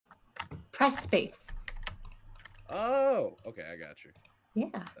press space. Oh, okay, I got you.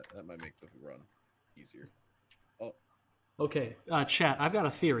 Yeah. That might make the run easier. Oh. Okay, chat, I've got a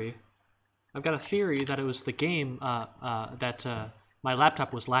theory. I've got a theory that it was the game that my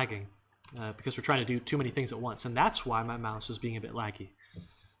laptop was lagging because we're trying to do too many things at once, and that's why my mouse is being a bit laggy.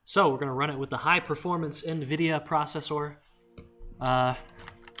 So we're going to run it with the high-performance NVIDIA processor,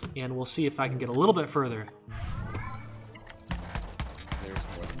 and we'll see if I can get a little bit further.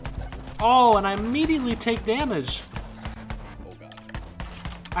 Oh, and I immediately take damage. Oh, God.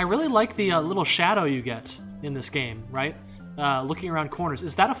 I really like the little shadow you get in this game, right? Looking around corners.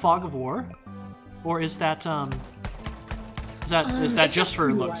 Is that a fog of war? Or is that is that just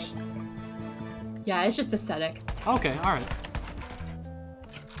for looks? Yeah, it's just aesthetic. Okay, all right.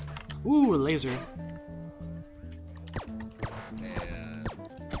 Ooh, a laser. And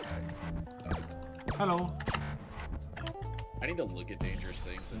Hello. I need to look at dangerous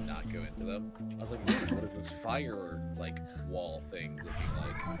things and not go into them. I was like, what is this fire like wall thing looking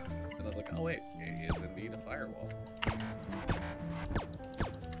like? And I was like, oh wait, it is indeed a firewall.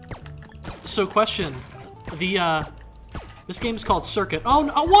 So, question: this game's called Circuit. Oh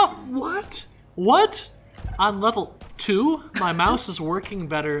no! What? What? What? On level 2, my mouse is working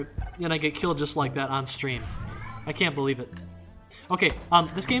better, and I get killed just like that on stream. I can't believe it. Okay,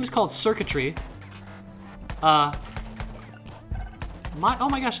 this game is called Circuitry. Oh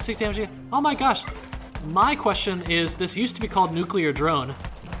my gosh, take damage again. Oh my gosh. My question is, this used to be called Nuclear Drone.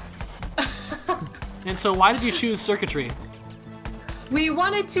 And so why did you choose Circuitry? We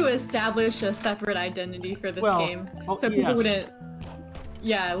wanted to establish a separate identity for this game, so people wouldn't,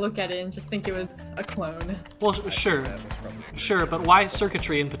 look at it and just think it was a clone. Well, sure, but why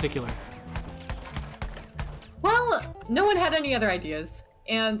Circuitry in particular? Well, no one had any other ideas,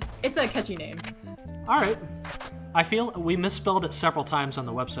 and it's a catchy name. All right. I feel we misspelled it several times on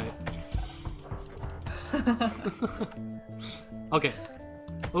the website. Okay.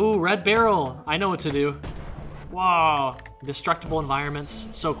 Ooh, red barrel. I know what to do. Wow. Destructible environments.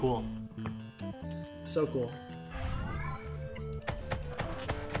 So cool. So cool.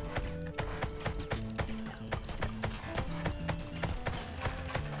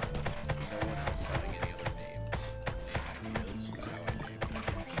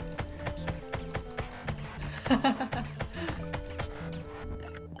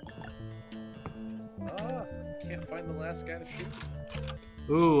 Can't find the last guy to shoot.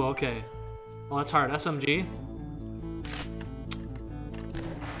 Ooh, okay. Well, that's hard. SMG?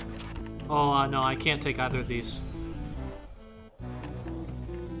 Oh, no, I can't take either of these.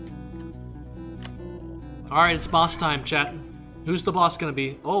 Alright, it's boss time, chat. Who's the boss gonna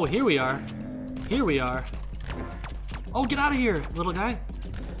be? Oh, here we are. Here we are. Oh, get out of here, little guy.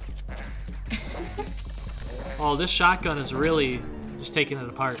 Oh, this shotgun is really just taking it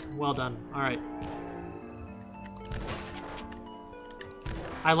apart. Well done. Alright.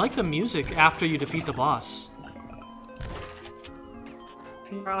 I like the music after you defeat the boss.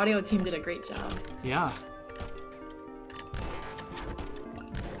 Our audio team did a great job. Yeah.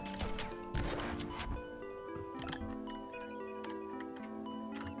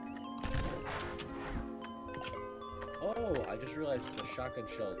 Oh, I just realized the shotgun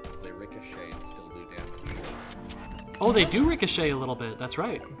shells, they ricochet and still do damage. Oh, they do ricochet a little bit. That's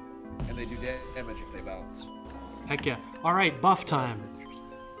right. And they do damage if they bounce. Heck yeah. Alright, buff time.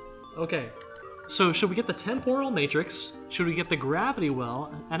 Okay. So, should we get the temporal matrix? Should we get the gravity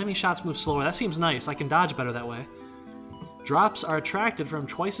well? Enemy shots move slower. That seems nice. I can dodge better that way. Drops are attracted from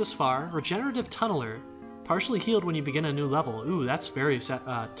twice as far. Regenerative tunneler. Partially healed when you begin a new level. Ooh, that's very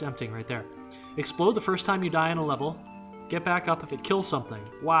tempting right there. Explode the first time you die in a level. Get back up if it kills something.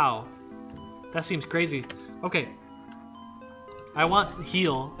 Wow. That seems crazy. Okay. I want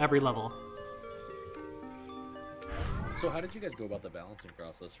heal every level. So how did you guys go about the balancing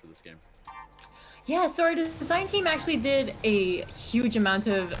process for this game? Yeah, so our design team actually did a huge amount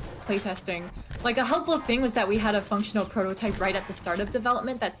of playtesting. Like, a helpful thing was that we had a functional prototype right at the start of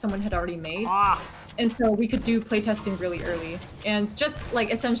development that someone had already made. And so we could do playtesting really early. And just,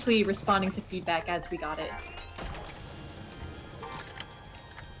 like, essentially responding to feedback as we got it.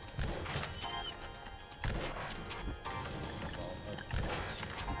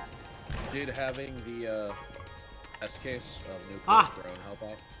 Did having the S-case of Nuclear Throne help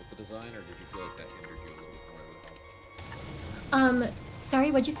out with the design, or did you feel like that hindered you a little bit more? Sorry,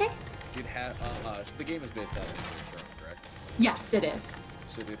 what'd you say? Did have so the game is based on Nuclear Throne, correct? Yes, it is.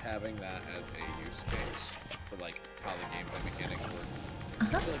 So did having that as a use case for like how the gameplay mechanics work,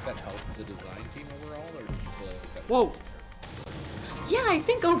 did you feel like that helped the design team overall, or did you feel like that? Whoa. Yeah, I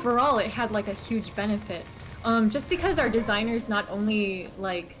think overall it had like a huge benefit. Just because our designers not only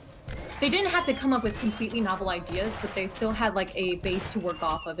like they didn't have to come up with completely novel ideas, but they still had like a base to work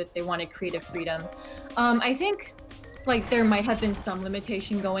off of if they wanted creative freedom. I think like there might have been some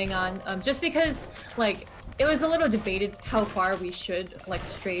limitation going on, just because like it was a little debated how far we should like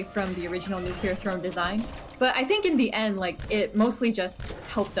stray from the original nuclear throne design. But I think in the end, like it mostly just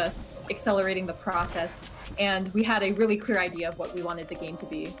helped us accelerating the process, and we had a really clear idea of what we wanted the game to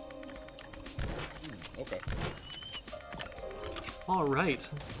be. Okay. All right.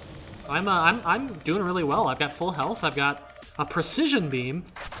 I'm doing really well. I've got full health. I've got a precision beam.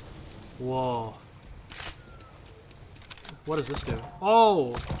 Whoa. What does this do?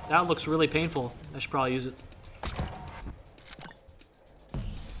 Oh, that looks really painful. I should probably use it.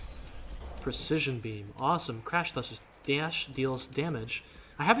 Precision beam. Awesome. Crash thrusters. Dash deals damage.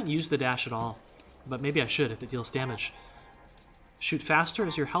 I haven't used the dash at all, but maybe I should if it deals damage. Shoot faster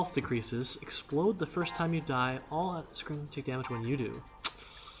as your health decreases. Explode the first time you die. All at the screen take damage when you do.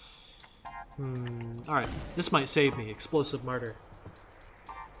 Alright. This might save me. Explosive Martyr.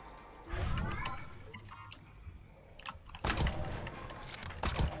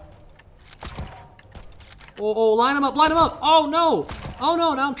 Oh, line him up, line him up! Oh no! Oh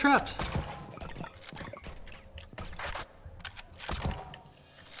no, now I'm trapped.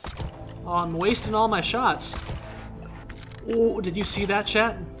 Oh, I'm wasting all my shots. Oh, did you see that,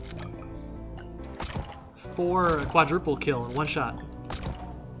 chat? 4 quadruple kill in one shot.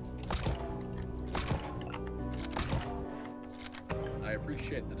 I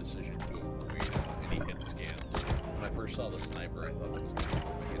appreciate the decision to avoid any hit scans. When I first saw the sniper, I thought it was going to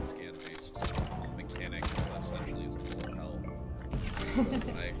be a hit scan based mechanic that essentially is a bullet hell.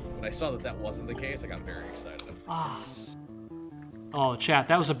 When I saw that that wasn't the case, I got very excited. I was like, yes. Oh, chat,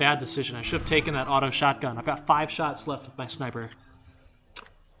 that was a bad decision. I should have taken that auto shotgun. I've got 5 shots left with my sniper.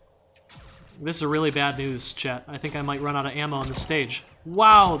 This is really bad news, chat. I think I might run out of ammo on this stage.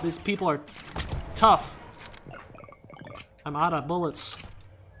 Wow, these people are tough. I'm out of bullets.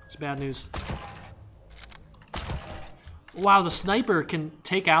 It's bad news. Wow, the sniper can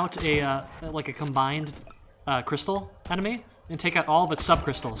take out a like a combined crystal enemy and take out all of its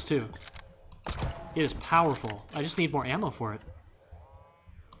subcrystals too. It is powerful. I just need more ammo for it.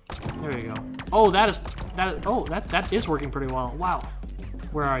 There you go. Oh, that is working pretty well. Wow.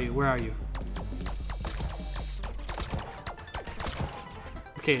 Where are you? Where are you?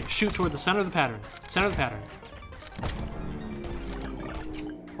 Okay, shoot toward the center of the pattern. Center of the pattern.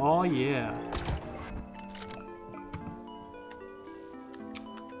 Oh yeah.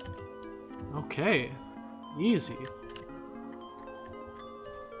 Okay. Easy.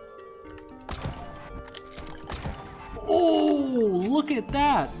 Oh, look at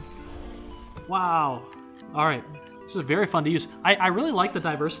that. Wow. All right. This is very fun to use. I really like the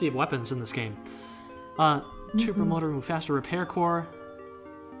diversity of weapons in this game. Trooper motor, move faster, repair core,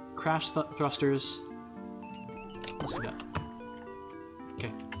 crash thrusters. What's we got?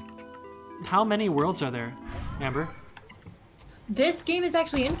 Okay. How many worlds are there, Amber? This game is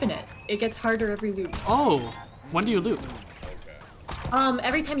actually infinite. It gets harder every loop. Oh, when do you loop?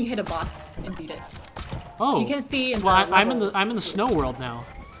 Every time you hit a boss and beat it. Oh. You can see in well, the I'm in the snow world now.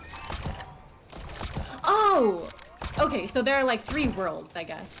 Oh. Okay, so there are like 3 worlds, I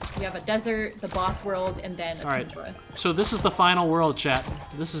guess. You have a desert, the boss world, and then a tundra. So this is the final world, chat.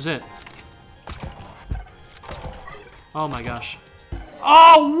 This is it. Oh my gosh.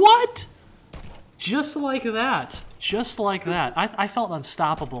 Oh, what? Just like that. Just like that. I felt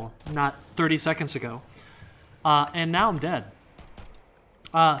unstoppable not 30 seconds ago. And now I'm dead.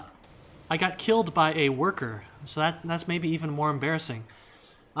 I got killed by a worker, so that's maybe even more embarrassing.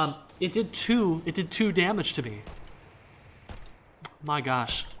 It did 2 damage to me. My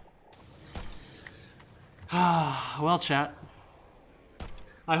gosh. Well, chat.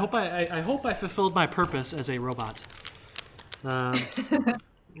 I hope I fulfilled my purpose as a robot. I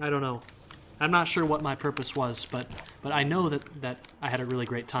don't know. I'm not sure what my purpose was, but I know that I had a really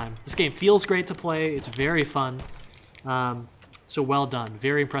great time. This game feels great to play. It's very fun. So well done.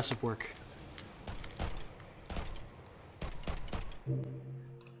 Very impressive work.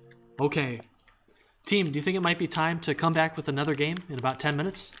 Okay. Team, do you think it might be time to come back with another game in about 10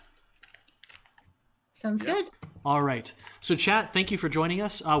 minutes? Sounds good. All right. So chat, thank you for joining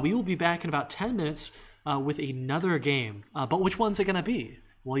us. We will be back in about 10 minutes with another game. But which one's it going to be?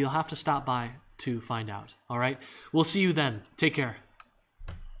 Well, you'll have to stop by to find out. All right. We'll see you then. Take care.